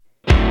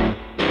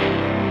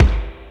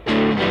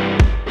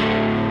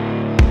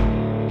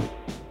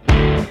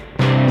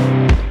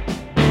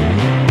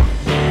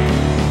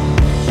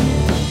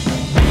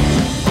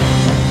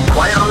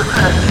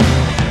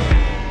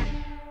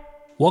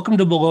Welcome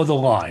to Below the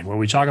Line, where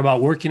we talk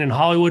about working in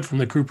Hollywood from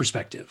the crew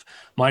perspective.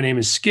 My name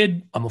is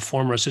Skid. I'm a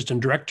former assistant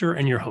director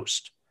and your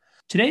host.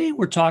 Today,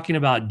 we're talking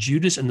about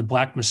Judas and the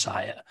Black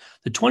Messiah,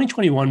 the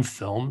 2021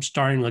 film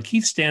starring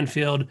Lakeith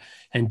Stanfield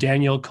and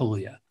Daniel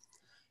Kaluuya.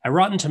 At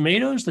Rotten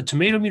Tomatoes, the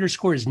tomato meter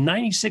score is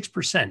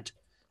 96%,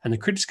 and the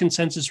critics'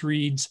 consensus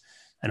reads,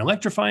 an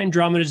electrifying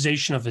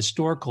dramatization of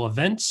historical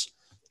events,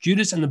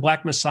 Judas and the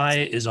Black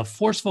Messiah is a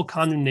forceful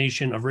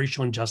condemnation of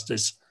racial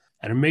injustice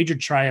and a major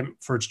triumph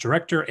for its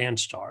director and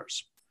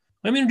stars.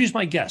 Let me introduce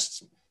my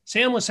guests.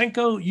 Sam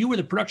Lysenko, you were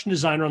the production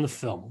designer on the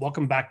film.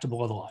 Welcome back to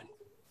Below the Line.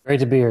 Great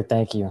to be here.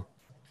 Thank you.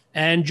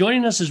 And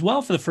joining us as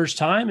well for the first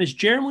time is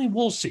Jeremy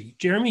Woolsey.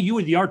 Jeremy, you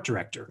were the art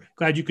director.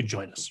 Glad you could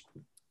join us.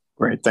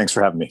 Great. Thanks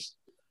for having me.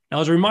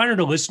 Now, as a reminder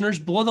to listeners,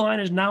 Below the Line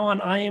is now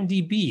on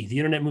IMDb, the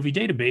Internet Movie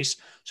Database,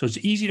 so it's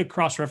easy to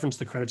cross-reference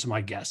the credits of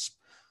my guests.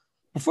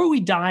 Before we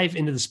dive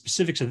into the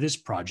specifics of this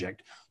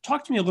project,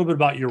 talk to me a little bit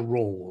about your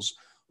roles.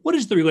 What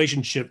is the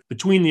relationship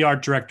between the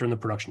art director and the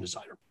production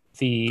designer?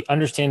 The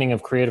understanding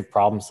of creative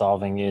problem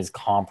solving is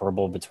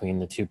comparable between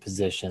the two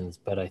positions,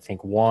 but I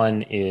think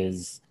one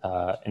is,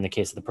 in the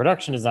case of the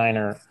production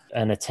designer,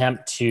 an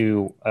attempt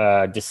to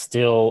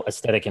distill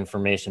aesthetic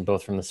information,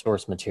 both from the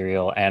source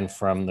material and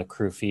from the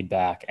crew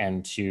feedback,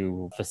 and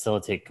to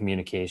facilitate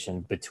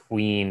communication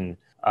between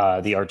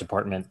the art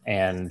department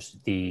and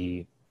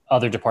the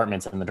other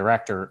departments and the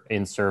director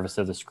in service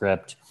of the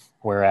script.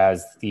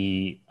 Whereas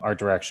the art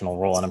directional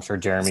role, and I'm sure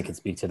Jeremy could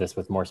speak to this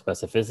with more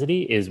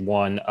specificity, is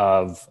one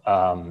of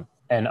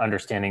an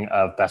understanding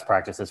of best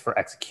practices for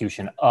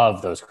execution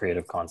of those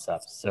creative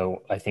concepts.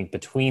 So I think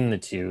between the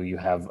two, you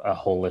have a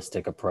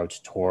holistic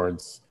approach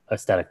towards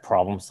aesthetic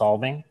problem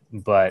solving,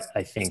 but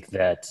I think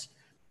that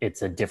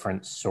it's a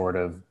different sort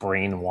of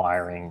brain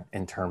wiring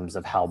in terms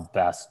of how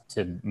best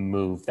to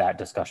move that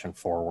discussion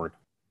forward.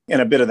 And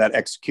a bit of that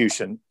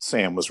execution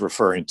Sam was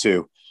referring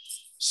to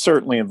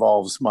certainly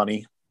involves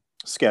money,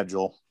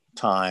 schedule,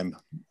 time,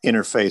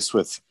 interface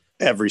with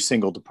every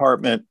single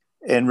department,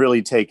 and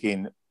really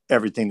taking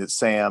everything that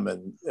Sam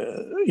and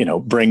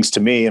brings to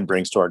me and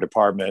brings to our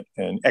department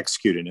and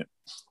executing it,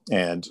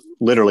 and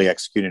literally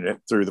executing it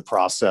through the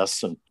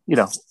process. And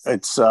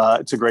it's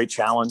a great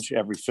challenge.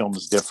 Every film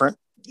is different,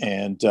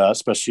 and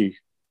especially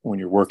when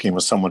you're working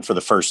with someone for the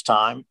first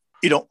time,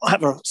 you don't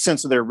have a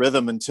sense of their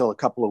rhythm until a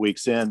couple of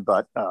weeks in.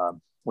 But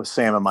with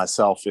Sam and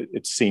myself,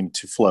 it seemed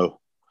to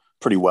flow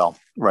pretty well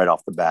right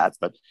off the bat.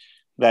 But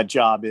that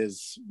job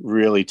is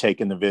really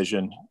taking the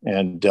vision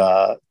and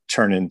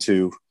turn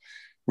into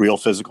real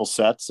physical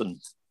sets and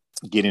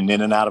getting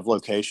in and out of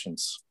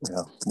locations.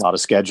 A lot of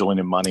scheduling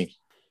and money.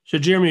 So,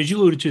 Jeremy, as you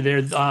alluded to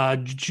there,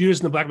 Judas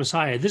and the Black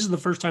Messiah, this is the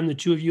first time the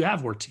two of you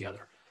have worked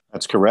together.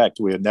 That's correct.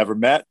 We had never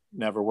met,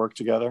 never worked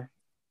together.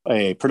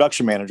 A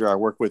production manager I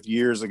worked with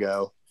years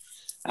ago,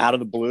 out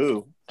of the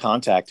blue,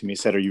 contacted me,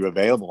 said, "Are you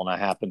available?" And I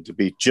happened to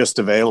be just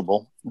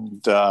available,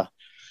 and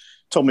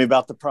told me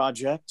about the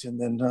project, and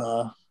then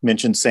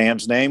mentioned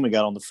Sam's name. We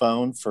got on the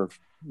phone for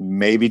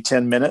maybe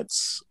 10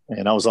 minutes,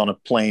 and I was on a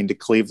plane to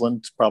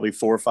Cleveland probably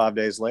 4 or 5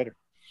 days later.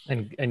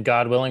 And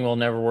God willing, we'll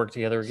never work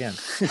together again.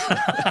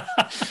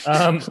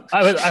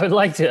 I would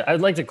like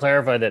to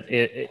clarify that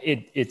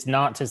it's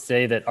not to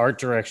say that art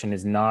direction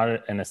is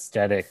not an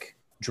aesthetic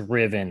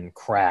driven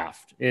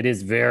craft. It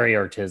is very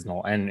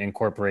artisanal and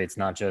incorporates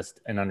not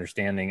just an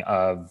understanding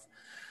of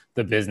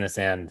the business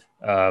end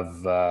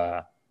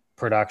of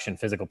production,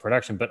 physical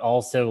production, but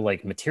also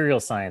like material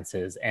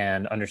sciences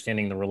and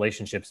understanding the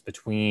relationships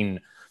between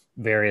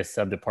various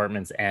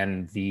subdepartments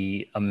and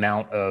the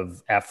amount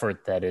of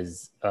effort that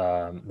is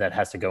that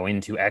has to go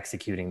into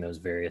executing those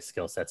various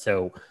skill sets.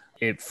 So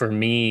for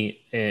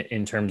me,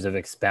 in terms of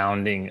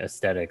expounding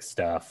aesthetic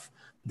stuff,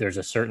 there's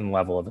a certain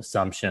level of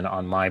assumption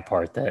on my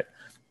part that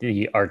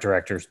the art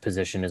director's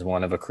position is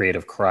one of a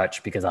creative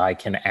crutch, because I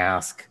can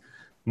ask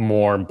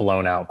more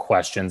blown out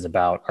questions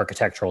about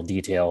architectural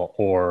detail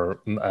or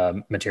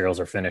materials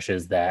or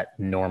finishes that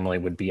normally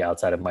would be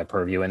outside of my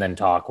purview, and then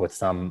talk with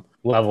some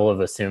level of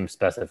assumed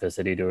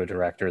specificity to a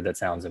director that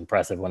sounds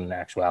impressive when in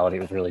actuality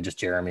it was really just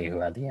Jeremy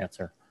who had the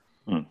answer.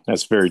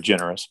 That's very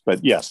generous,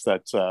 but yes,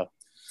 that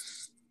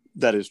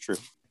is true.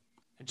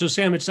 So,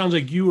 Sam, it sounds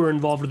like you were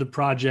involved with the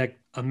project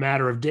a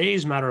matter of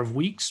days, matter of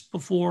weeks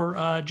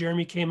before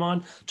Jeremy came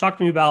on. Talk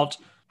to me about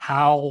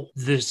how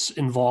this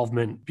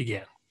involvement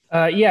began.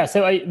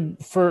 So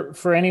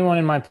for anyone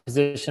in my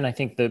position, I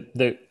think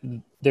that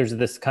there's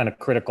this kind of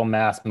critical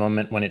mass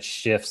moment when it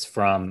shifts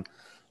from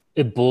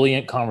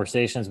ebullient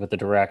conversations with the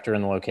director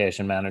and the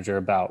location manager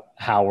about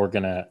how we're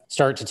going to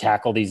start to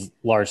tackle these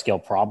large scale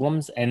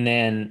problems. And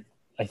then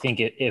I think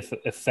if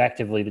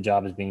effectively the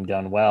job is being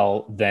done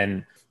well,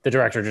 then the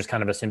director just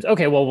kind of assumes,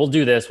 okay, well, we'll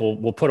do this.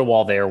 We'll put a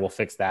wall there. We'll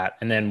fix that.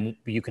 And then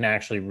you can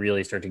actually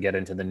really start to get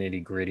into the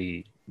nitty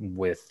gritty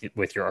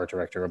with your art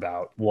director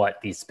about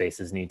what these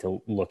spaces need to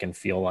look and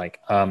feel like.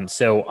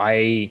 So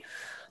I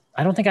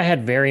don't think I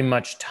had very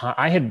much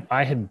time.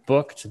 I had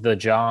booked the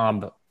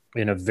job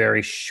in a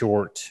very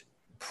short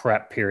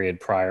prep period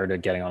prior to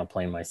getting on a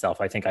plane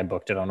myself. I think I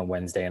booked it on a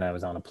Wednesday and I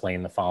was on a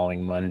plane the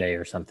following Monday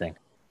or something.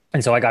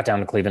 And so I got down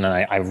to Cleveland, and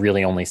I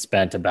really only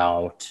spent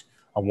about,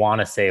 I want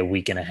to say, a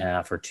week and a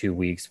half or 2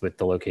 weeks with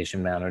the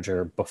location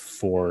manager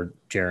before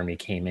Jeremy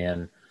came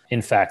in.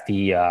 In fact,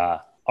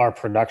 our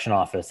production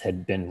office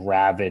had been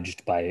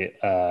ravaged by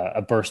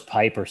a burst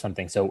pipe or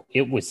something. So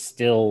it was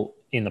still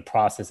in the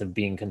process of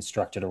being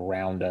constructed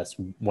around us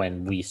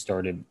when we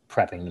started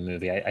prepping the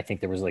movie. I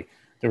think there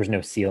was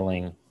no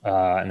ceiling,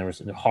 and there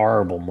was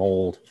horrible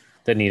mold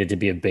that needed to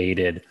be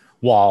abated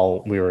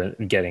while we were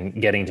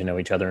getting to know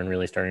each other and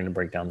really starting to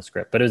break down the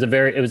script. But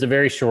it was a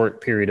very short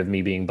period of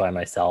me being by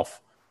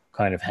myself,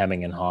 kind of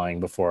hemming and hawing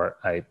before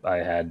I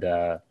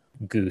had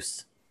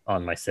Goose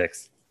on my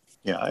six.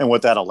 Yeah, and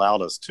what that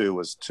allowed us to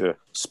was to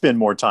spend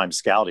more time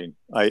scouting.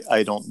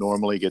 I don't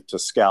normally get to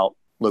scout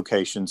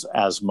locations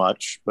as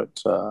much,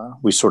 but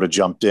we sort of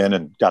jumped in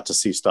and got to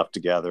see stuff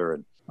together,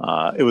 and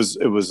it was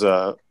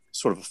a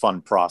sort of a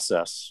fun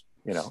process,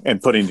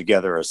 and putting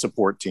together a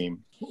support team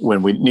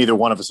when neither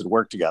one of us had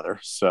worked together.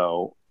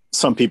 So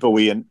some people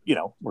we're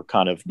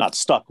kind of not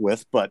stuck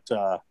with, but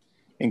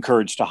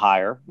encouraged to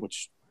hire,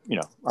 which,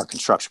 our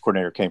construction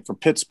coordinator came from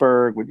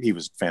Pittsburgh. He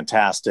was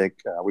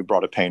fantastic. We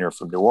brought a painter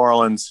from New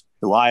Orleans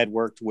who I had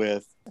worked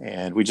with,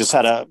 and we just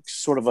had a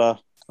sort of a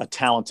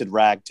talented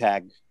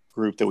ragtag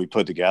group that we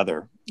put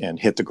together and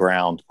hit the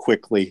ground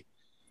quickly.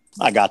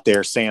 I got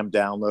there, Sam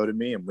downloaded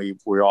me, and we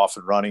were off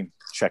and running,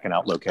 checking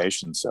out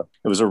locations. So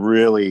it was a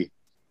really,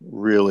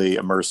 really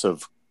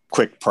immersive,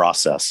 quick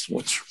process,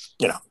 which,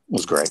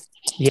 was great.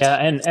 Yeah.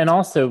 And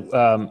also,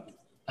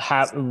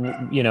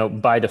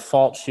 by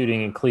default,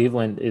 shooting in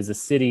Cleveland is a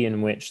city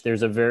in which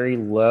there's a very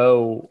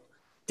low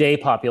day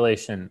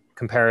population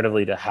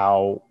comparatively to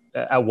how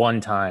at one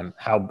time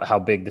how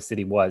big the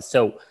city was.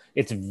 So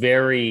it's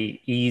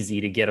very easy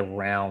to get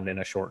around in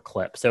a short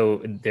clip.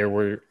 So there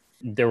were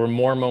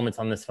more moments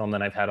on this film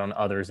than I've had on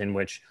others in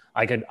which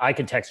I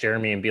could text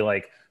Jeremy and be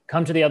like,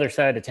 come to the other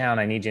side of town.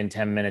 I need you in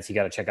 10 minutes. You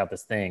got to check out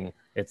this thing.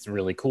 It's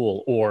really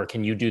cool. Or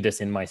can you do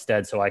this in my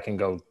stead so I can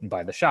go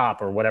by the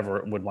shop or whatever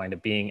it would wind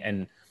up being.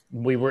 And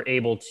we were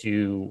able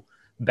to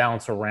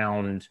bounce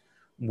around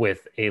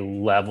with a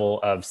level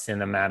of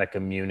cinematic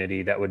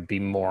immunity that would be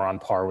more on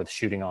par with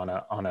shooting on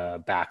a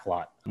back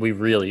lot.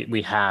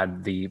 We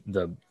had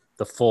the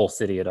full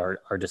city at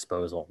our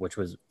disposal, which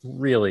was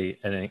really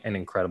an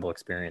incredible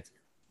experience.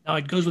 Now,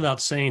 it goes without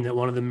saying that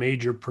one of the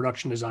major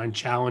production design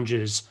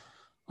challenges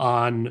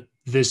on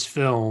this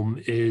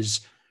film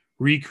is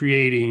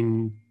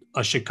recreating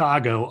a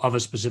Chicago of a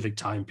specific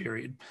time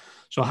period.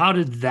 So how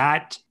did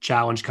that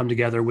challenge come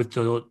together with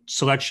the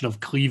selection of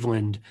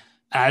Cleveland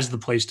as the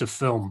place to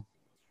film?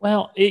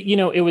 Well,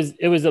 it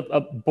was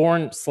a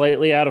born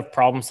slightly out of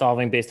problem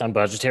solving based on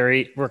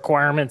budgetary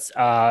requirements,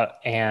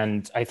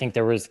 and I think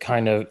there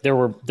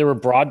were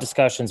broad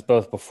discussions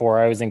both before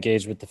I was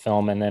engaged with the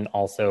film and then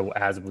also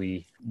as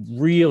we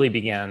really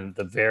began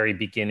the very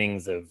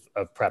beginnings of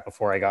prep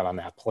before I got on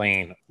that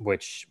plane,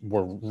 which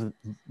were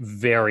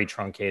very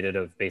truncated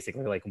of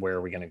basically like, where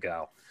are we going to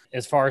go?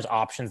 As far as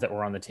options that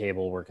were on the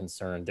table were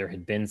concerned, there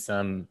had been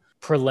some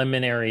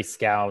preliminary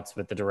scouts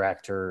with the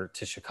director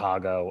to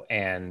Chicago.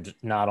 And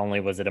not only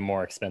was it a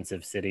more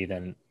expensive city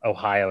than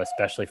Ohio,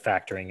 especially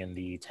factoring in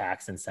the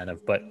tax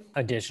incentive, but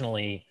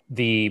additionally,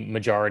 the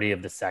majority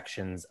of the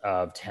sections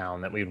of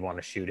town that we'd want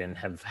to shoot in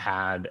have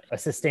had a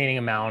sustaining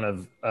amount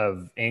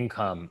of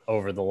income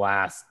over the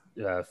last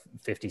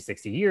 50,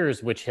 60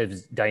 years, which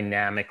has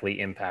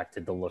dynamically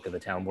impacted the look of the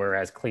town,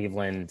 whereas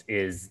Cleveland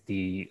is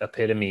the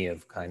epitome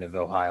of kind of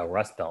Ohio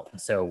Rust Belt.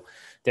 So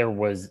there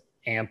was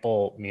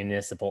ample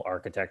municipal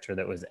architecture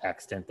that was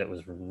extant, that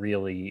was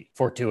really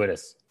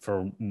fortuitous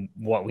for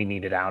what we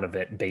needed out of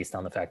it, based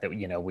on the fact that,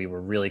 we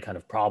were really kind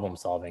of problem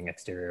solving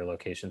exterior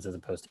locations as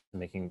opposed to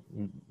making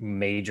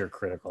major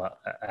critical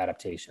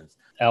adaptations.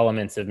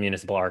 Elements of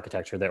municipal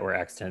architecture that were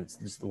extant,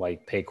 just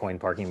like pay coin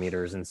parking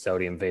meters and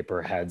sodium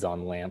vapor heads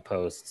on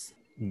lampposts.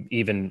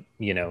 Even,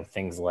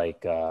 things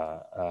like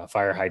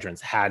fire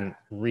hydrants hadn't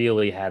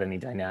really had any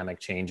dynamic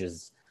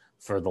changes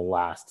for the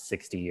last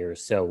 60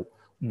 years. So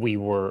we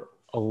were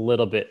a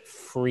little bit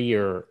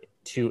freer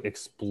to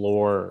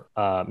explore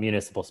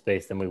municipal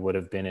space than we would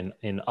have been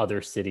in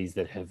other cities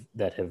that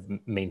have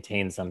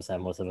maintained some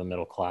semblance of a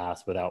middle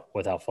class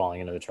without falling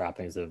into the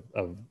trappings of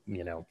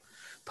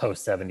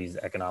post 70s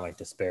economic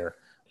despair.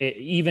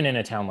 Even in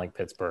a town like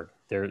Pittsburgh,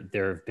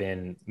 there have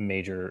been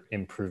major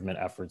improvement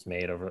efforts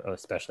made over,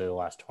 especially the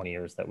last 20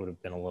 years, that would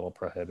have been a little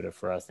prohibitive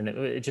for us, and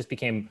it just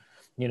became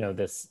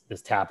this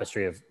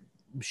tapestry of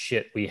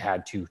shit we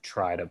had to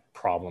try to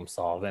problem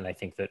solve. And I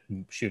think that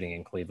shooting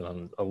in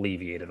Cleveland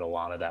alleviated a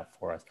lot of that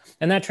for us.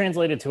 And that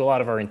translated to a lot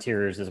of our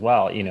interiors as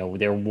well.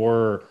 There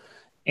were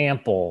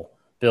ample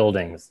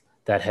buildings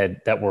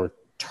that were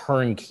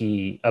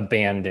turnkey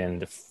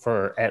abandoned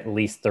for at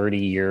least 30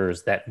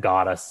 years that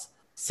got us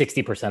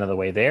 60% of the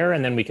way there.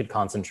 And then we could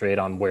concentrate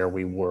on where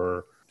we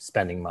were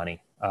spending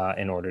money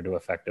in order to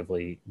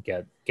effectively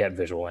get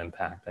visual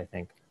impact, I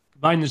think.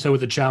 Combine this with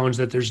the challenge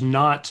that there's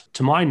not,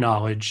 to my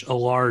knowledge, a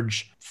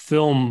large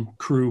film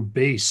crew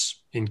base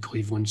in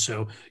Cleveland.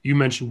 So you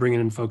mentioned bringing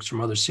in folks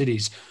from other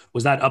cities.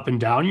 Was that up and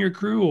down your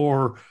crew,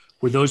 or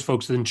were those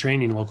folks then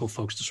training local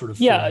folks to sort of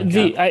fill in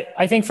the gap?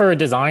 I think for a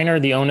designer,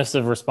 the onus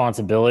of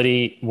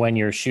responsibility when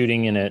you're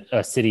shooting in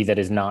a city that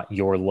is not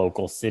your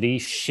local city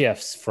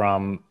shifts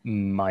from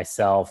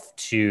myself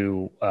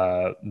to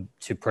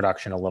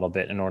production a little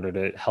bit in order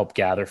to help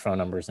gather phone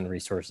numbers and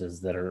resources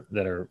that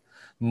are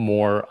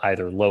more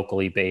either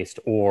locally based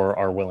or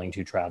are willing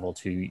to travel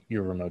to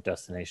your remote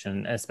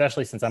destination,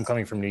 especially since I'm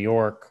coming from New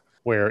York,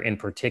 where in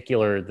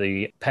particular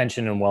the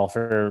pension and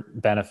welfare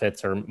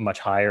benefits are much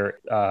higher.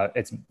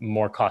 It's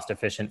more cost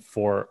efficient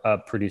for a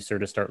producer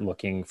to start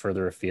looking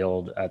further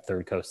afield at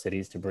third coast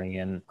cities to bring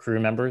in crew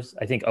members.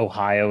 I think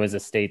Ohio is a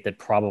state that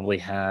probably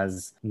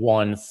has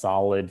one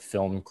solid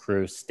film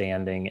crew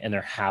standing, and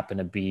there happen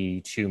to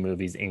be 2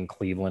 movies in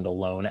Cleveland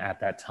alone at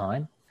that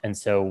time. And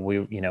so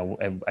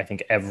I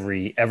think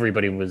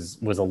everybody was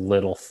a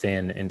little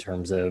thin in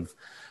terms of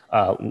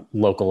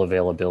local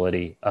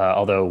availability,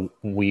 although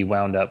we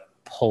wound up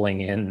pulling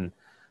in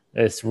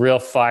this real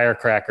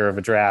firecracker of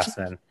a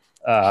draftsman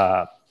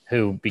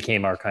who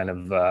became our kind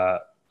of,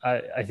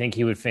 I think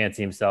he would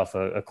fancy himself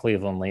a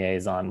Cleveland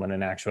liaison, when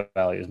in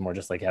actuality it was more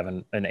just like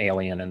having an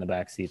alien in the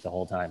back seat the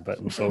whole time.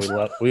 But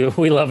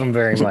we love him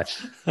very much.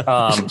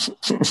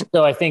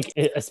 So I think,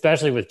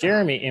 especially with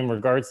Jeremy, in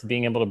regards to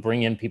being able to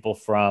bring in people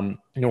from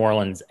New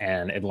Orleans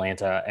and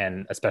Atlanta,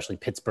 and especially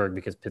Pittsburgh,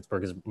 because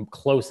Pittsburgh is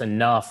close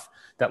enough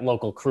that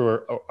local crew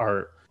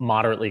are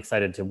moderately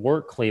excited to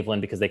work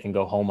Cleveland because they can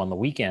go home on the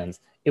weekends.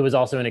 It was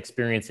also an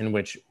experience in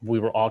which we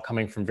were all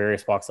coming from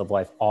various walks of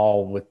life,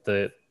 all with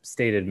the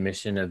stated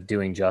mission of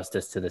doing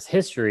justice to this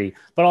history,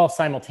 but all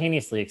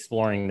simultaneously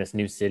exploring this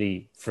new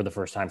city for the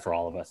first time for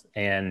all of us.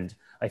 And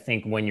I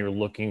think when you're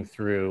looking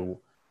through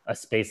a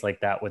space like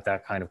that with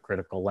that kind of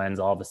critical lens,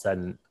 all of a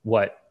sudden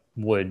what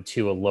would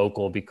to a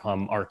local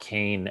become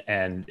arcane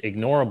and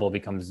ignorable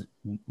becomes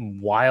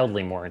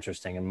wildly more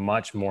interesting and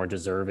much more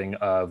deserving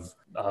of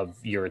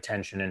your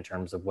attention in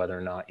terms of whether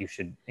or not you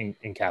should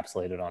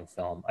encapsulate it on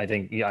film. I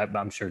think,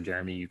 I'm sure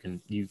Jeremy,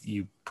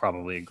 you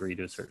probably agree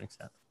to a certain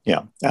extent.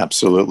 Yeah,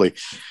 absolutely.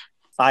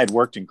 I had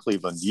worked in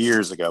Cleveland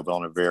years ago, but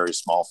on a very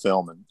small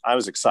film, and I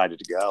was excited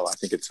to go. I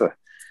think it's a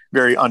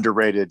very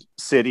underrated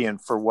city. And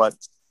for what,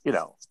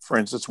 for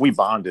instance, we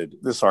bonded.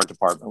 This art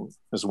department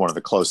is one of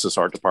the closest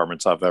art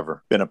departments I've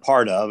ever been a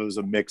part of. It was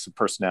a mix of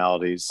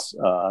personalities,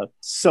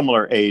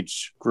 similar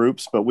age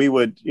groups, but we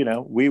would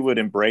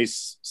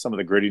embrace some of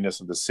the grittiness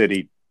of the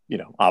city,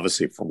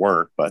 obviously for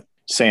work, but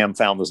Sam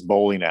found this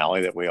bowling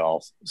alley that we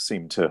all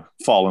seemed to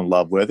fall in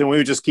love with. And we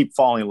would just keep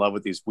falling in love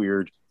with these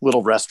weird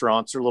little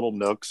restaurants or little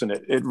nooks. And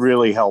it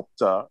really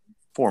helped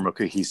form a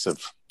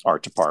cohesive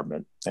art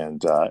department.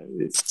 And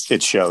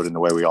it showed in the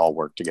way we all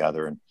worked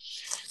together. And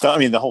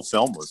the whole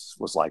film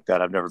was like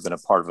that. I've never been a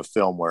part of a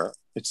film where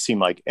it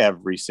seemed like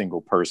every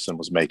single person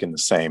was making the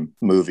same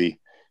movie.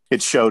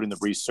 It showed in the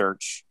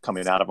research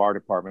coming out of our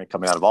department,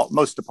 coming out of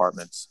most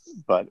departments,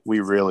 but we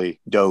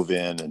really dove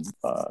in and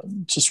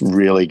just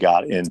really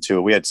got into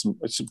it. We had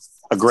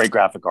a great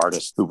graphic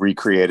artist who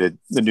recreated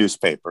the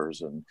newspapers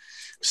and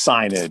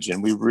signage,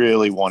 and we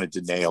really wanted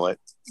to nail it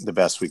the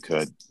best we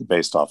could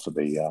based off of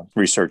the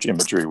research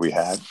imagery we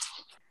had.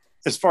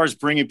 As far as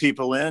bringing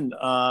people in,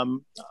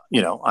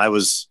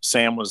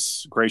 Sam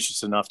was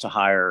gracious enough to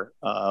hire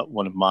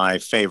one of my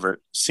favorite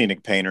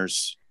scenic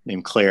painters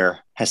named Claire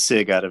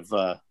Hessig out of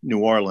New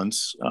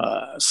Orleans,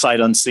 sight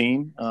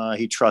unseen.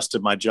 He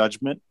trusted my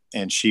judgment,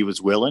 and she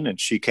was willing,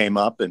 and she came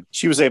up, and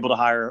she was able to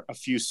hire a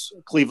few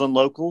Cleveland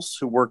locals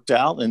who worked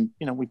out. And,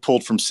 we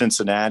pulled from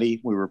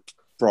Cincinnati. We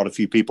brought a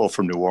few people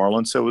from New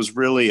Orleans. So it was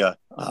really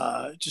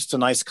just a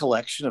nice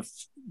collection of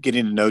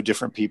getting to know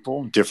different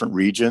people, different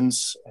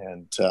regions.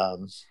 And,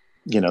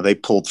 they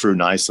pulled through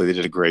nicely. They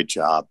did a great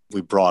job.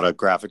 We brought a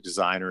graphic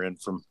designer in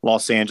from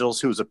Los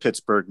Angeles who was a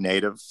Pittsburgh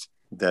native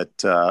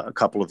that a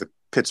couple of the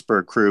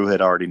Pittsburgh crew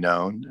had already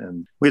known.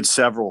 And we had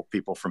several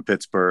people from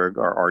Pittsburgh,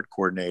 our art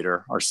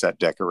coordinator, our set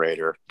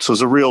decorator. So it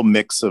was a real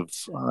mix of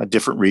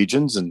different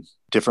regions and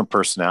different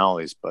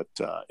personalities, but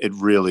it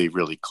really,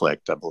 really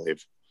clicked, I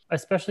believe.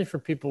 Especially for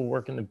people who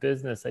work in the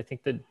business, I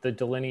think that the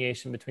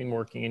delineation between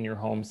working in your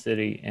home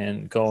city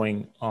and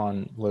going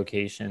on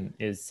location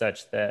is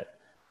such that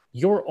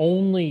your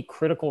only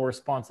critical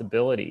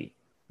responsibility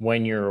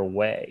when you're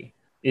away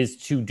is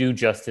to do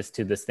justice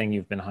to this thing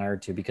you've been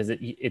hired to, because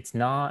it's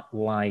not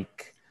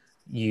like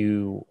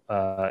your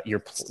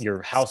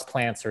house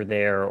plants are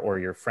there or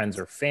your friends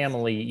or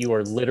family. You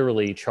are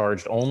literally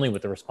charged only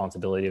with the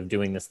responsibility of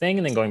doing this thing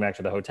and then going back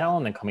to the hotel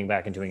and then coming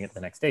back and doing it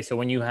the next day. So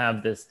when you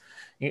have this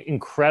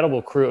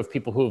incredible crew of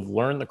people who have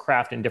learned the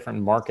craft in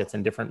different markets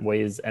and different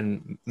ways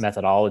and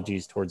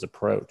methodologies towards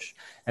approach,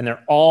 and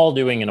they're all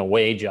doing an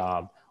away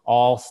job,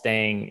 all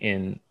staying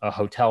in a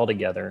hotel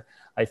together,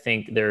 I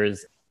think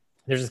there's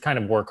this kind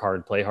of work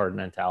hard, play hard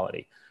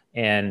mentality.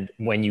 And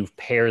when you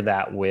pair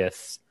that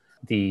with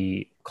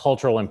the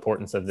cultural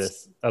importance of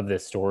this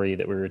story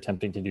that we were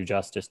attempting to do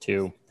justice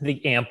to,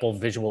 the ample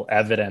visual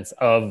evidence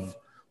of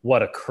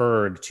what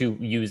occurred to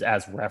use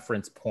as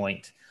reference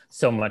point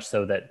so much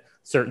so that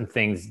certain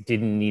things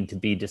didn't need to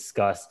be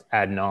discussed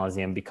ad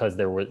nauseum because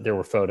there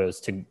were photos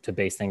to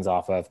base things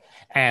off of.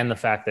 And the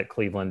fact that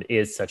Cleveland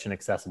is such an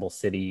accessible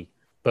city,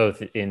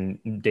 both in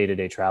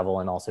day-to-day travel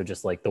and also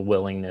just like the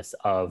willingness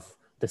of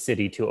the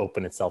city to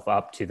open itself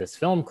up to this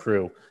film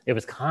crew. It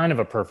was kind of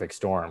a perfect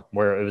storm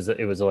where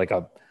it was like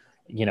a,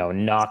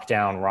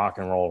 knockdown rock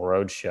and roll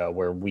roadshow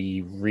where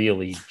we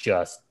really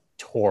just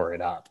tore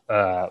it up,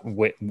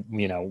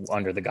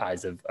 under the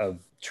guise of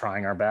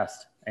trying our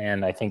best.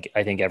 And I think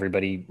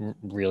everybody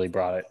really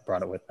brought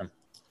it with them.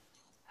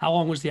 How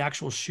long was the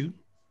actual shoot?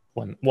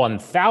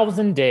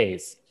 1,000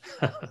 days.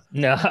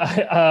 No,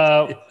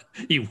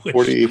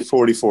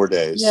 44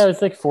 days. Yeah,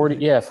 it's like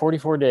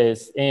 44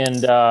 days.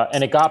 And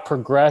it got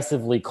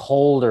progressively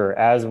colder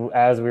as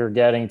we were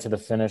getting to the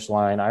finish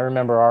line. I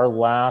remember our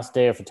last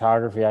day of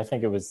photography, I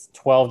think it was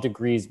 12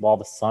 degrees while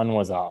the sun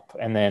was up.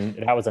 And then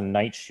that was a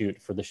night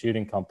shoot for the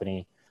shooting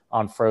company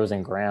on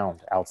frozen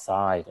ground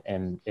outside.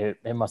 And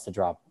it must have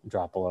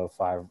dropped below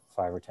 5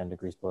 or 10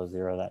 degrees below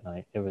zero that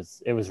night. It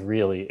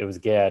was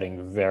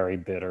getting very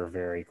bitter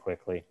very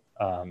quickly.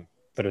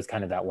 But it was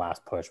kind of that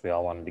last push we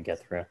all wanted to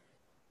get through.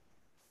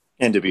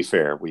 And to be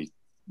fair,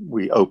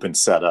 we opened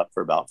set up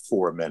for about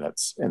 4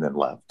 minutes and then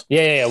left.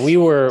 Yeah. We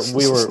were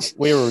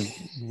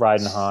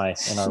riding high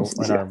in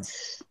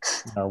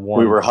our warm.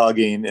 We were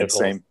hugging and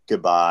saying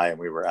goodbye, and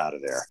we were out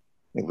of there.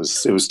 It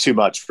was too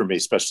much for me,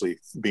 especially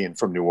being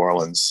from New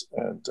Orleans,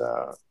 and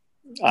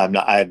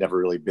I had never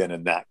really been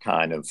in that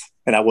kind of,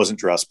 and I wasn't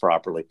dressed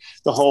properly.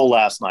 The whole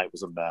last night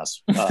was a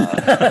mess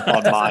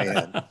on my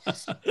end.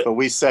 But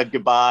we said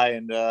goodbye,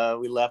 and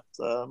we left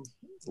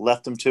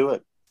them to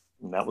it,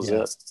 and that was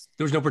it.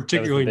 There was no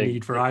particular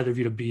need for either of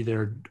you to be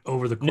there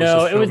over the course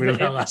of filming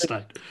last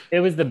night.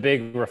 It was the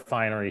big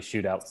refinery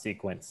shootout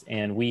sequence,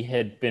 and we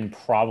had been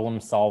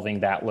problem solving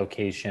that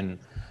location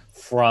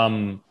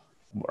from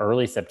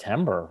early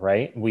September,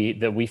 right?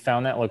 We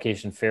found that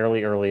location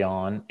fairly early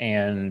on,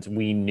 and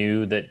we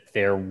knew that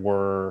there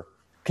were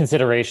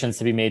considerations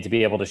to be made to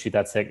be able to shoot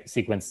that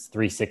sequence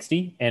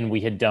 360. And we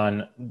had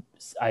done,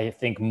 I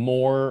think,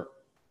 more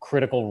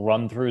critical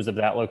run-throughs of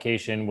that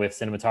location with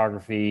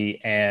cinematography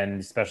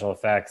and special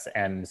effects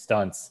and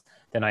stunts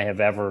than I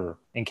have ever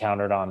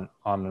encountered on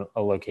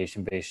a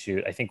location-based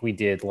shoot. I think we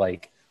did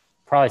like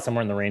probably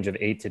somewhere in the range of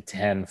 8 to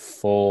 10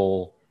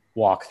 full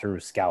walk-through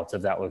scouts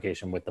of that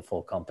location with the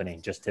full company,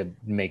 just to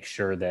make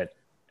sure that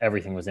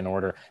everything was in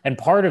order. And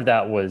part of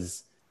that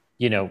was,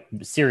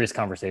 serious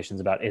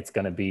conversations about it's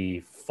going to be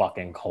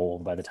fucking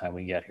cold by the time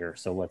we get here.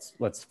 So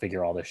let's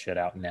figure all this shit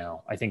out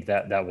now. I think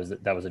that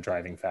was a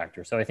driving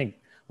factor. So I think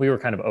we were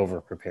kind of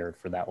over prepared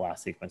for that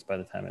last sequence by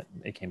the time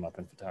it came up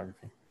in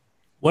photography.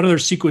 What other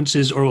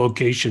sequences or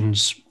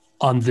locations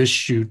on this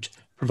shoot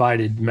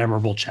provided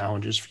memorable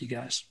challenges for you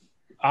guys?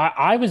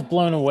 I was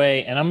blown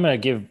away, and I'm going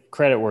to give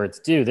credit where it's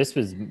due. This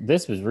was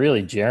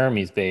really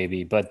Jeremy's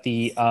baby. But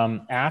the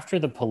after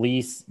the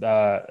police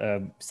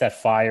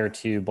set fire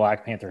to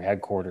Black Panther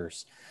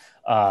headquarters,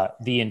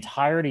 the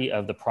entirety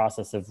of the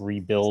process of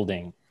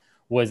rebuilding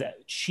was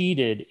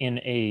cheated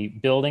in a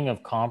building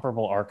of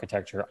comparable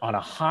architecture on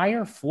a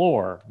higher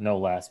floor, no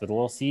less, with a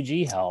little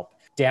CG help,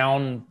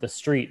 down the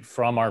street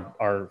from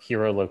our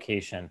hero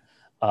location.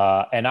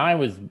 And I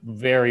was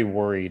very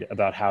worried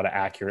about how to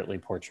accurately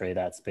portray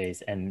that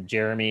space. And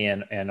Jeremy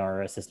and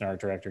our assistant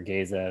art director,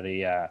 Geza,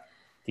 the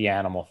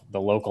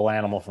local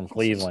animal from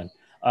Cleveland,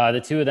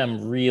 the two of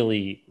them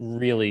really,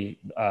 really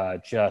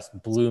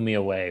just blew me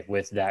away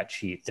with that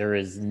cheat. There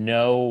is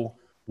no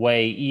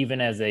way, even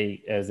as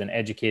an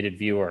educated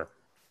viewer,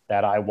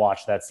 that I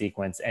watch that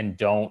sequence and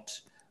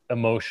don't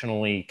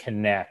emotionally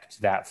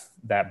connect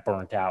that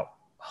burnt out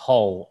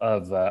hull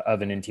of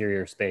an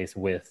interior space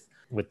with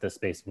the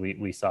space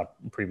we saw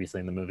previously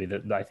in the movie.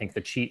 That I think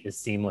the cheat is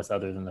seamless,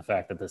 other than the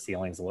fact that the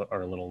ceilings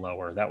are a little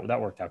lower.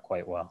 That worked out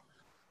quite well.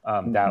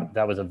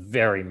 That was a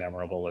very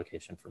memorable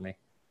location for me.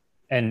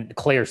 And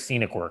Claire's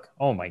scenic work,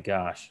 oh my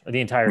gosh, the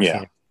entire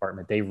scenic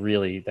department.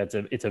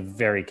 It's a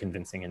very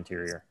convincing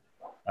interior.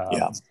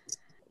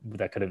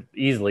 That could have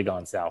easily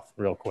gone south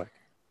real quick.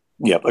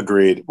 Yep,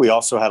 agreed. We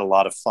also had a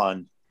lot of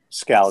fun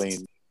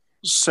scouting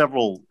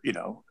several,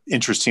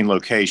 interesting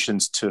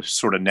locations to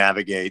sort of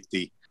navigate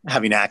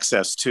having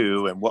access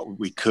to and what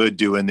we could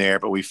do in there.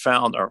 But we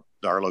found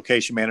our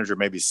location manager,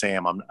 maybe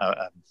Sam,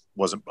 I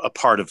wasn't a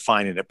part of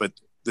finding it, but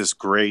this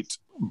great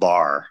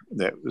bar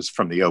that was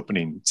from the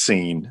opening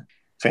scene,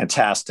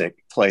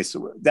 fantastic place.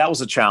 That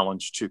was a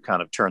challenge to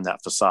kind of turn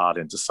that facade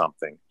into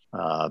something.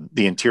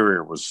 The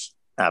interior was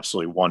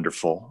absolutely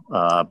wonderful.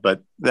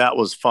 But that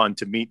was fun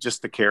to meet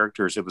just the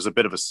characters. It was a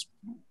bit of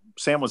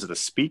Sam, was it a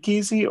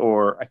speakeasy,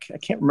 or I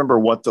can't remember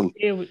what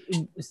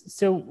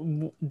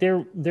so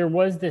there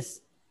was this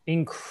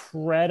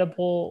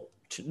incredible,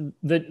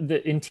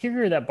 the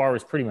interior of that bar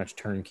was pretty much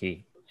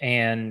turnkey,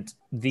 and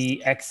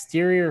the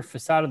exterior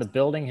facade of the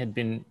building had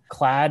been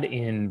clad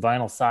in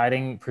vinyl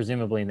siding,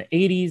 presumably in the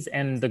 80s,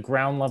 and the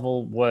ground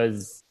level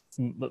was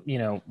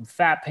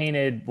fat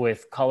painted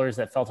with colors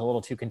that felt a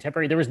little too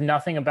contemporary. There was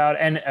nothing about,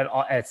 and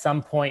at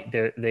some point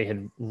they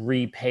had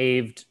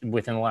repaved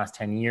within the last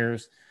 10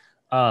 years.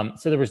 So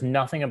there was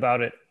nothing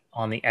about it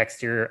on the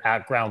exterior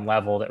at ground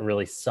level that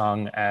really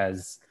sung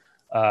as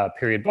a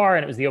period bar.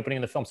 And it was the opening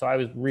of the film. So I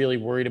was really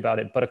worried about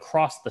it. But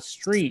across the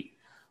street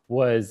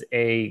was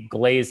a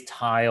glazed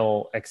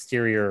tile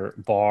exterior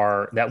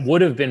bar that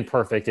would have been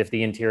perfect if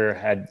the interior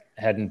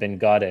hadn't been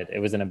gutted. It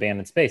was an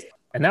abandoned space.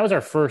 And that was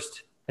our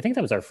first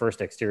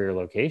exterior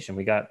location.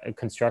 We got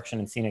construction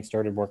and Scenic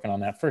started working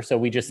on that first. So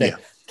we just said,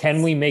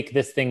 can we make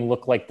this thing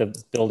look like the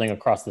building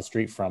across the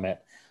street from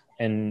it?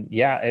 And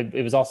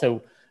it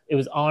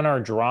was on our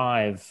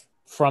drive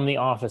from the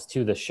office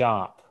to the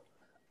shop.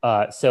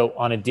 So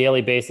on a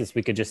daily basis,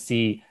 we could just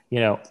see,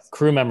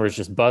 crew members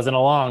just buzzing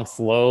along,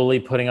 slowly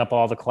putting up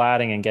all the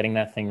cladding and getting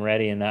that thing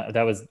ready. And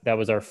that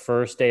was our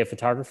first day of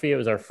photography. It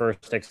was our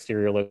first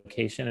exterior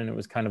location. And it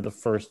was kind of the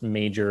first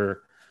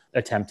major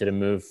attempt at a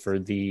move for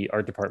the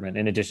art department,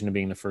 in addition to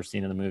being the first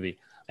scene of the movie.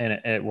 And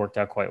it worked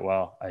out quite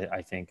well,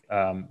 I think.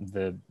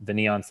 The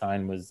neon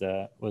sign was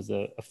a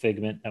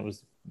figment that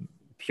was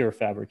pure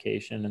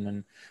fabrication, and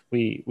then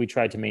we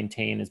tried to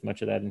maintain as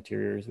much of that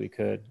interior as we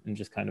could and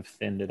just kind of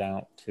thinned it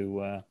out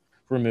to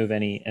remove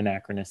any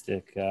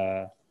anachronistic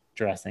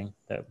dressing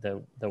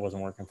that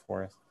wasn't working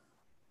for us.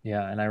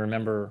 And I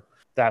remember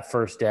that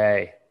first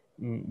day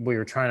we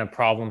were trying to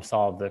problem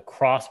solve the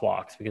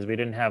crosswalks because we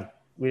didn't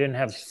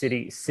have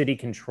city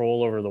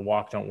control over the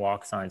walk don't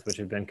walk signs, which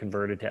had been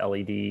converted to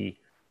LED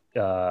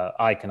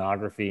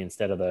iconography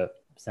instead of the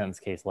sentence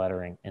case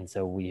lettering. And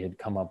so we had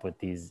come up with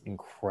these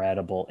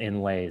incredible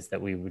inlays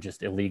that we would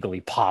just illegally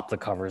pop the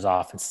covers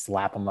off and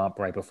slap them up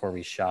right before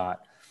we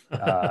shot,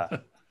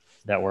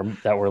 that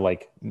were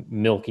like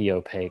milky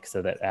opaque,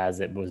 so that as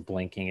it was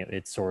blinking,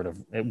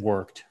 it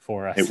worked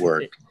for us. It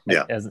worked.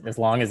 Yeah. As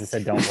long as it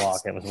said don't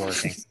walk, it was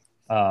working.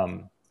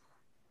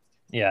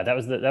 That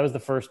was the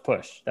first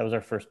push. That was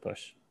our first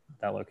push,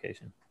 that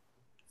location.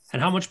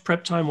 And how much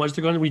prep time was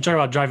there going to be? We talk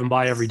about driving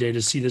by every day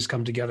to see this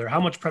come together. How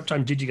much prep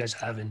time did you guys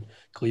have in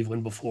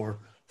Cleveland before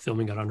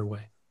filming got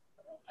underway?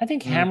 I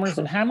think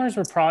Hammers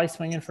were probably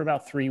swinging for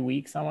about 3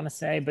 weeks, I want to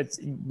say, but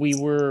we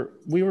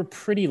were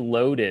pretty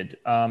loaded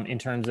in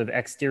terms of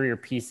exterior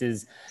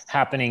pieces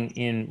happening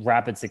in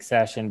rapid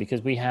succession,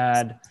 because we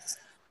had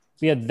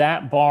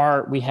that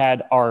bar, we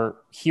had our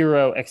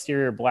hero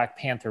exterior Black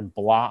Panther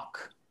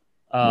block,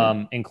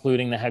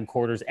 including the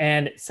headquarters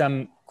and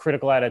some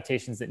critical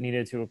adaptations that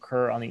needed to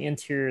occur on the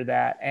interior of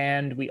that.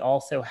 And we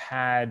also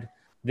had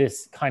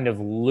this kind of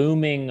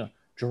looming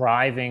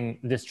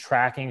this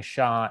tracking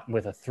shot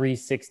with a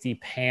 360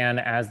 pan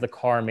as the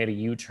car made a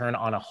U-turn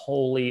on a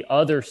wholly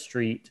other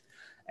street.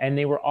 And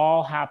they were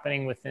all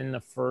happening within the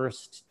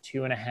first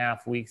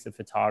 2.5 weeks of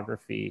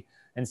photography.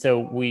 And so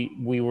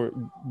we were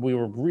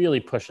really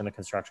pushing the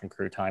construction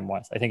crew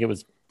time-wise. I think it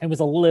was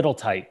a little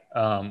tight,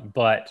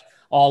 but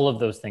all of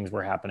those things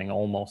were happening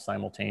almost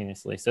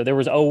simultaneously. So there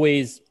was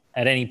always,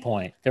 at any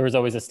point,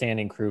 a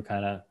standing crew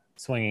kind of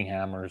swinging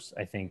hammers,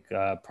 I think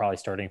probably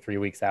starting 3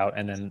 weeks out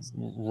and then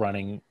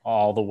running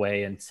all the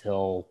way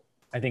until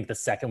I think the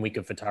second week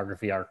of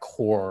photography, our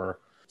core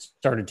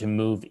started to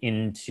move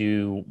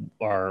into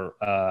our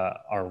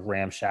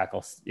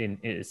ramshackle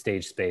in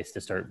stage space to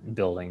start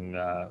building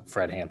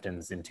Fred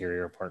Hampton's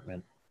interior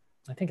apartment.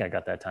 I think I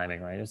got that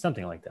timing right. It was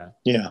something like that.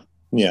 Yeah.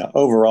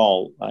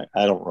 Overall,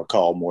 I don't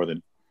recall more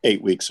than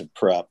 8 weeks of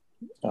prep,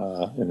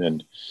 and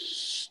then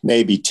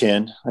maybe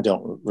 10. I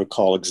don't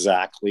recall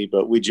exactly,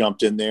 but we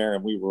jumped in there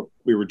and we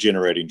were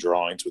generating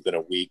drawings within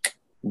a week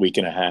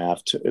and a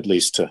half to at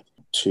least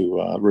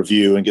to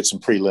review and get some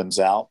prelims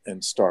out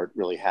and start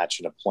really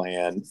hatching a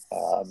plan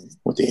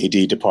with the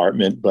AD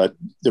department. But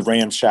the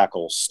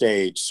ramshackle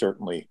stage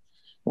certainly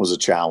was a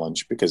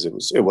challenge because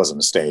it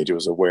wasn't a stage. It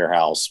was a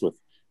warehouse with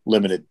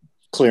limited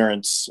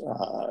clearance,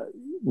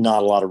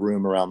 not a lot of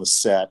room around the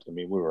set. I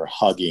mean, we were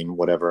hugging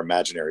whatever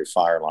imaginary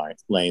fire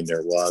lane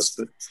there was,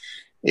 but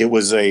it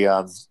was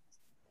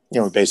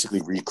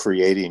basically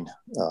recreating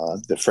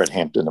the Fred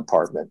Hampton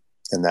apartment.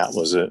 And that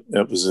was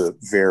a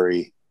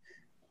very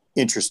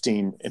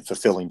interesting and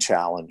fulfilling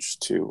challenge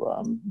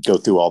to go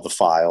through all the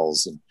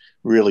files and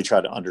really try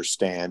to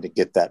understand and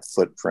get that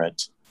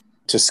footprint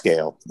to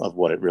scale of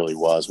what it really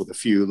was, with a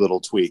few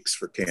little tweaks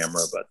for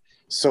camera. But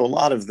so a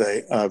lot of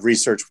the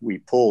research we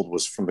pulled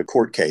was from the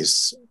court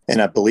case,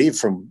 and I believe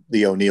from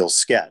the O'Neill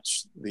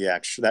sketch.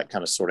 That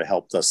kind of sort of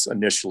helped us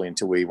initially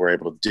until we were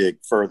able to dig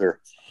further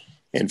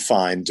and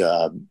find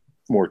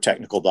more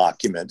technical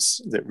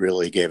documents that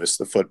really gave us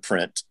the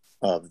footprint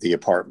of the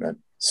apartment.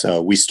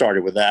 So we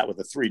started with that, with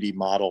a 3D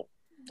model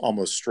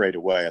almost straight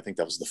away. I think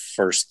that was the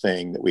first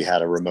thing that we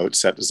had a remote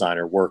set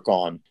designer work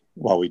on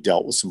while we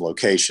dealt with some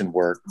location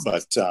work.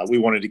 But we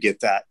wanted to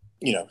get that,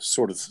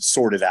 sort of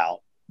sorted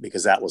out,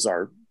 because that was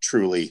our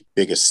truly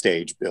biggest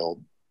stage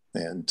build.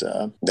 And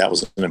that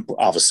was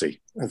obviously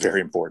a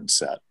very important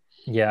set.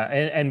 Yeah.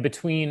 And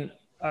between,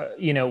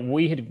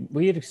 we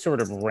had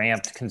sort of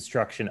ramped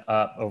construction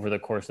up over the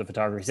course of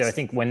photography. So I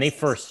think when they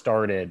first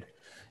started,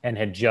 and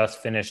had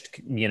just finished,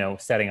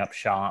 setting up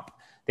shop.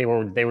 They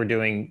were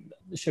doing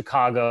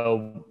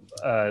Chicago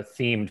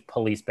themed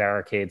police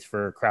barricades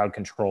for crowd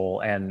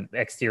control and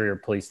exterior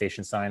police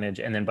station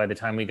signage. And then by the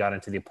time we got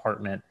into the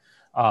apartment,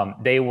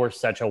 they were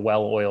such a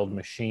well-oiled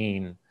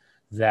machine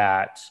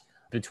that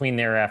between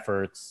their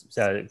efforts,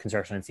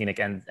 construction and scenic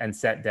and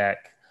set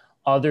deck,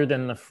 other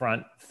than the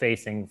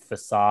front-facing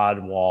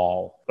facade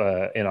wall,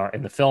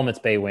 in the film, it's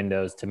bay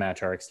windows to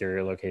match our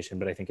exterior location.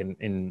 But I think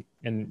in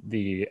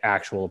the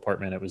actual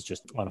apartment, it was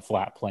just on a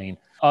flat plane.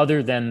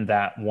 Other than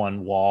that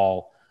one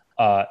wall,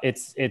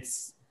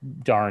 it's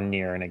darn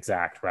near an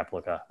exact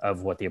replica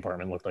of what the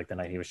apartment looked like the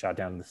night he was shot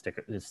down in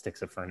the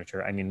sticks of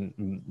furniture. I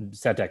mean,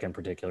 set deck in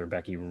particular,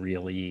 Becky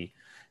really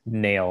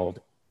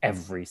nailed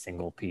every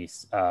single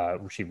piece.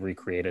 She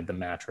recreated the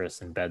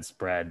mattress and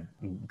bedspread,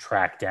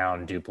 tracked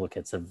down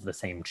duplicates of the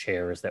same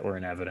chairs that were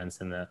in evidence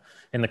in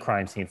the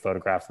crime scene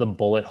photographs. The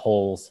bullet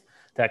holes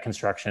that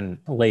construction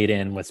laid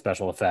in with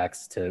special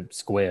effects to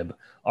squib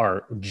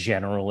are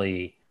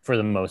generally, for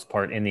the most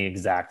part, in the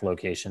exact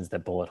locations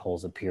that bullet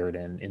holes appeared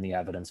in the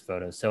evidence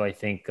photos. So I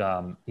think,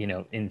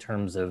 in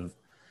terms of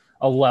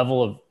a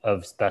level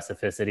of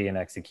specificity and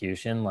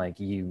execution, like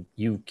you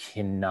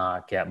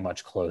cannot get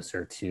much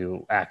closer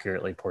to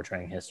accurately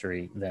portraying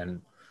history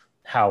than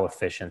how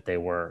efficient they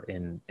were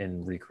in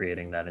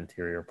recreating that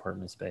interior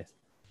apartment space.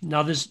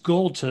 Now, this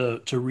goal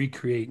to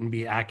recreate and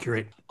be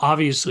accurate,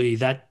 obviously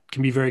that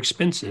can be very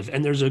expensive.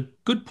 And there's a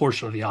good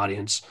portion of the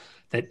audience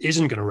that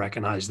isn't going to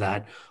recognize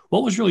that.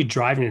 What was really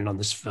driving it on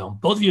this film?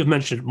 Both of you have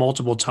mentioned it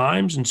multiple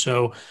times. And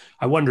so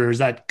I wonder, is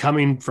that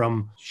coming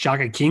from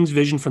Shaka King's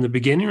vision from the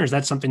beginning, or is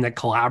that something that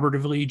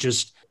collaboratively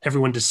just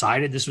everyone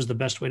decided this was the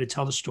best way to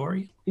tell the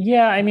story?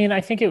 Yeah, I mean,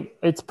 I think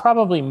it's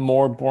probably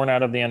more born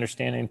out of the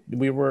understanding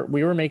we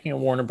were making a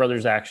Warner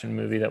Brothers action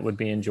movie that would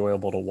be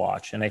enjoyable to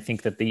watch. And I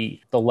think that the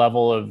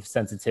level of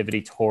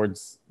sensitivity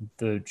towards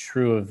the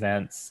true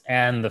events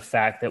and the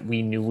fact that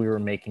we knew we were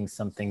making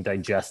something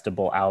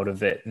digestible out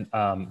of it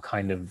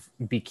kind of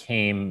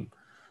became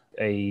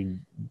a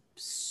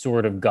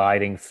sort of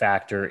guiding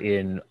factor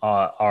in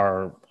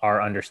our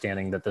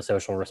understanding that the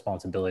social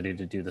responsibility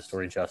to do the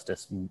story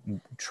justice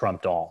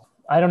trumped all.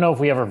 I don't know if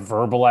we ever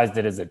verbalized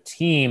it as a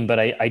team, but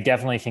I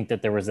definitely think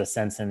that there was a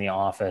sense in the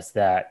office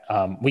that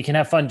we can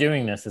have fun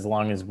doing this as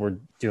long as we're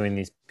doing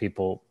these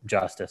people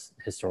justice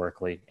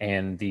historically.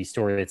 And the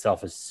story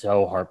itself is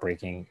so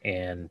heartbreaking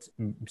and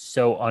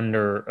so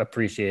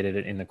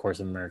underappreciated in the course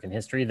of American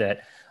history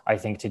that I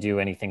think to do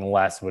anything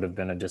less would have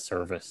been a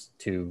disservice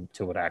to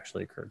what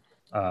actually occurred.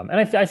 And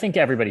I think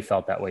everybody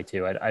felt that way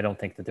too. I don't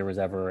think that there was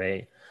ever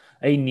a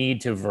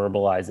need to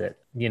verbalize it.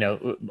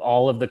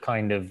 All of the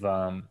kind of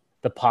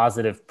the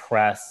positive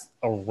press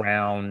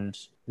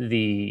around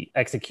the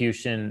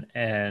execution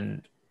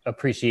and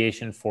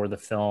appreciation for the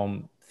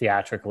film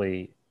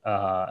theatrically,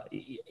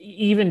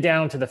 even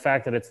down to the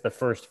fact that it's the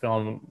first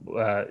film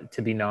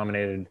to be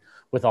nominated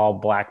with all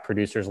Black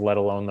producers, let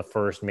alone the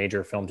first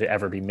major film to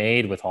ever be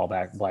made with all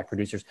Black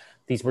producers.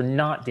 These were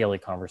not daily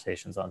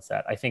conversations on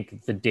set. I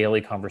think the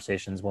daily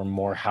conversations were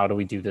more, how do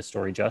we do this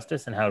story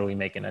justice and how do we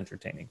make an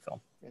entertaining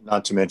film?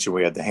 Not to mention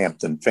we had the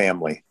Hampton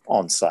family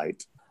on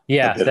site.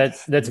 Yeah,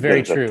 that's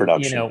very true.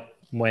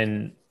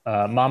 When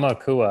Mama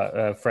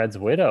Akua, Fred's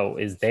widow,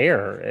 is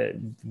there,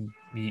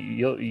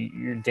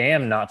 you're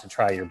damn not to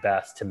try your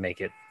best to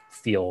make it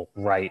feel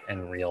right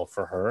and real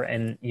for her.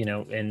 And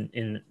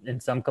in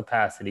some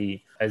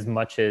capacity, as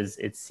much as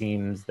it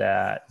seems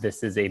that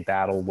this is a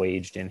battle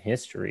waged in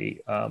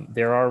history,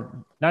 there are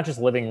not just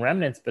living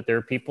remnants, but there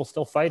are people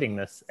still fighting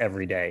this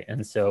every day.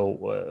 And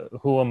so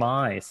who am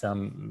I,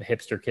 some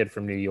hipster kid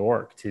from New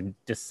York, to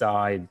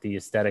decide the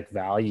aesthetic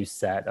value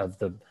set of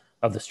the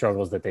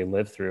struggles that they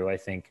live through? I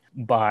think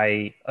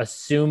by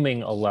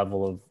assuming a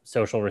level of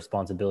social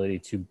responsibility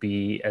to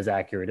be as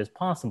accurate as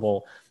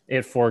possible,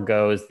 it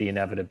foregoes the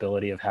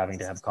inevitability of having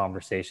to have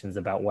conversations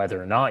about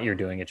whether or not you're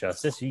doing it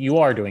justice. You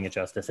are doing it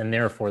justice, and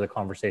therefore the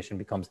conversation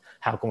becomes,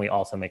 how can we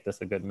also make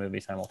this a good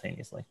movie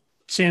simultaneously?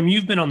 Sam,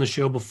 you've been on the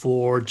show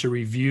before to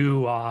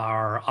review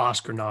our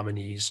Oscar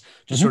nominees,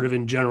 just sort of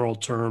in general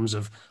terms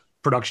of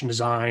production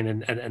design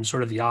and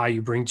sort of the eye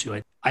you bring to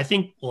it. I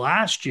think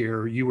last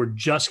year you were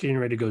just getting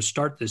ready to go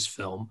start this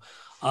film.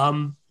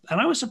 And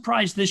I was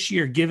surprised this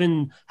year,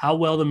 given how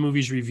well the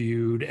movie's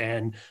reviewed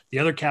and the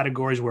other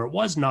categories where it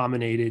was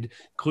nominated,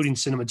 including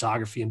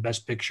cinematography and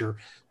Best Picture,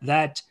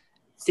 that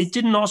it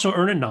didn't also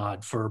earn a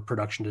nod for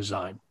production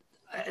design.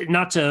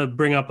 Not to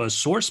bring up a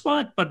sore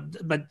spot,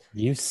 but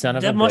you son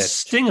of that a must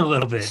bitch. sting a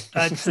little bit.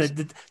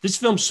 This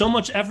film's so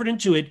much effort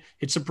into it,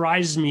 it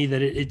surprises me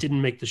that it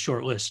didn't make the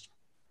short list.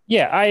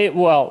 Yeah,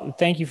 well,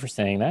 thank you for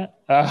saying that.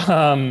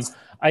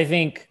 I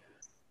think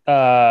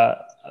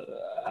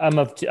I'm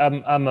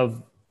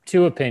of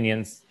two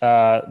opinions.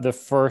 The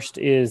first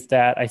is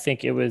that I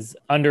think it was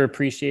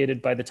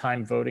underappreciated by the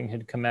time voting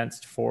had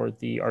commenced for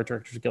the Art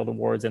Directors Guild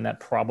Awards, and that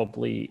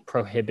probably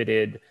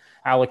prohibited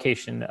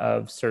allocation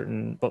of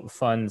certain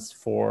funds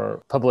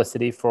for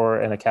publicity for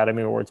an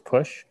Academy Awards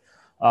push.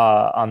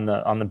 on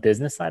the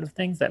business side of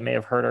things that may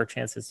have hurt our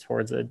chances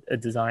towards a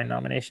design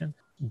nomination.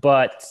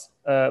 But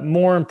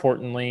more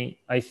importantly,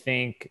 I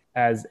think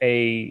as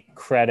a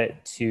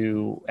credit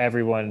to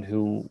everyone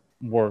who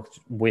worked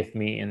with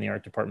me in the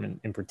art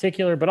department in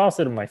particular, but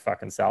also to my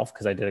fucking self,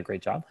 because I did a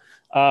great job.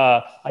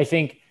 I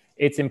think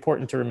it's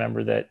important to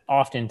remember that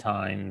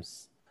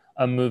oftentimes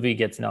a movie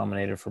gets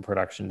nominated for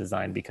production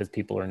design because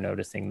people are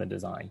noticing the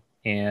design.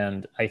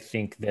 And I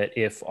think that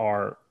if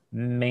our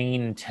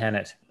main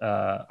tenet,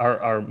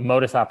 our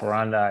modus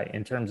operandi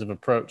in terms of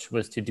approach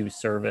was to do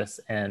service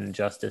and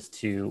justice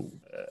to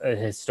a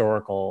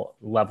historical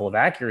level of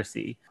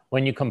accuracy,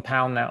 when you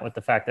compound that with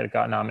the fact that it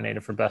got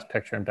nominated for Best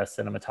Picture and Best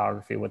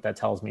Cinematography, what that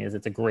tells me is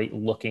it's a great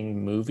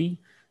looking movie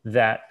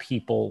that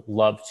people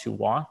love to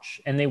watch,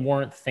 and they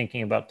weren't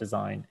thinking about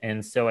design.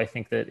 And so I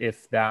think that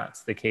if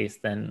that's the case,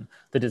 then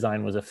the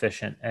design was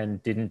efficient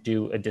and didn't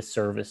do a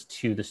disservice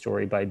to the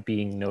story by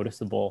being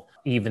noticeable,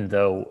 even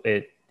though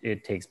it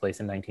takes place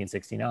in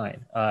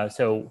 1969.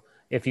 So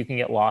if you can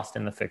get lost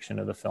in the fiction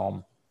of the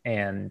film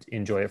and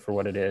enjoy it for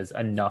what it is,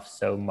 enough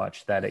so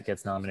much that it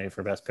gets nominated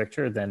for Best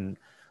Picture, then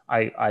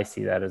I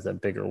see that as a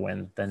bigger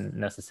win than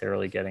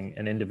necessarily getting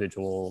an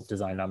individual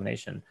design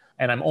nomination.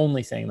 And I'm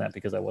only saying that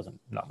because I wasn't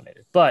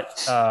nominated.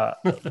 But I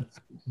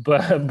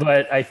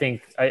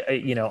think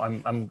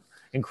I'm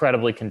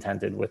incredibly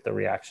contented with the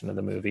reaction of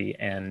the movie,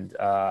 and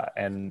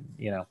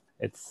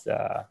it's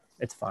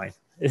fine.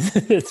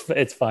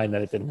 It's fine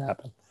that it didn't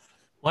happen.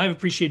 Well, I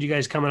appreciate you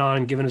guys coming on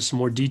and giving us some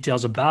more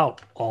details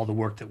about all the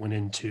work that went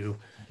into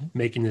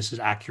making this as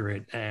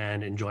accurate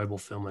and enjoyable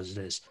film as it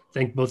is.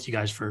 Thank both you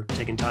guys for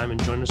taking time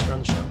and joining us here on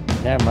the show.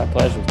 Yeah, my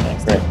pleasure.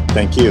 Thanks. Great.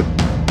 Thank you.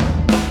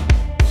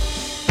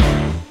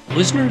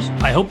 Listeners,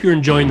 I hope you're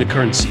enjoying the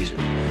current season.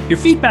 Your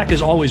feedback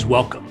is always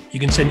welcome. You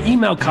can send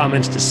email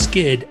comments to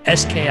skid,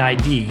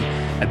 S-K-I-D,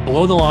 at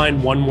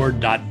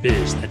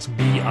belowtheline.oneword.biz. That's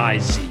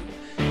B-I-Z.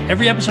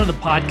 Every episode of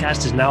the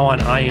podcast is now on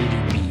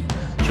IMDb.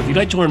 So if you'd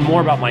like to learn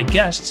more about my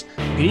guests,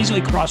 you can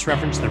easily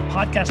cross-reference their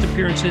podcast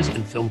appearances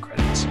and film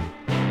credits.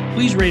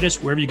 Please rate us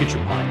wherever you get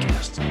your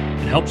podcasts.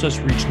 It helps us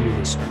reach new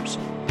listeners.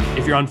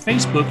 If you're on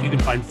Facebook, you can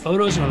find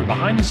photos and other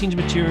behind-the-scenes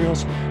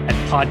materials at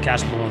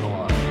Podcast Below the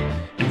Line.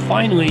 And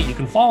finally, you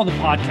can follow the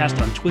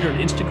podcast on Twitter and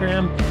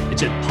Instagram.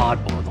 It's at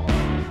Pod Below the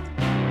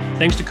Line.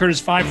 Thanks to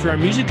Curtis Five for our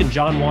music and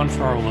John Wan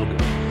for our logo.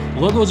 The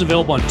logo is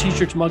available on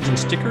t-shirts, mugs, and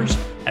stickers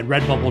at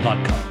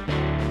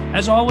redbubble.com.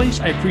 As always,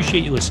 I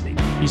appreciate you listening.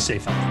 Be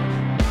safe out there.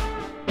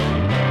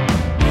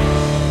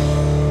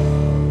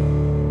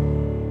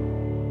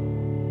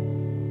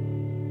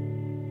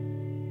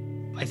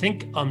 I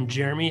think,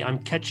 Jeremy, I'm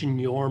catching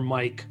your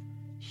mic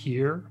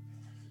here.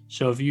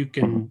 So if you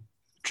can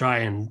try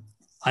and,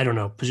 I don't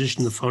know,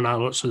 position the phone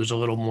out so there's a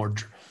little more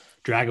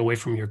drag away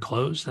from your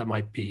clothes, that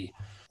might be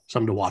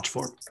something to watch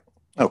for.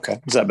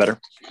 Okay. Is that better?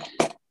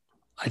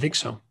 I think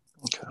so.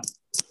 Okay.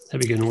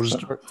 That'd be good. And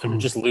we'll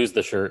just lose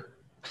the shirt.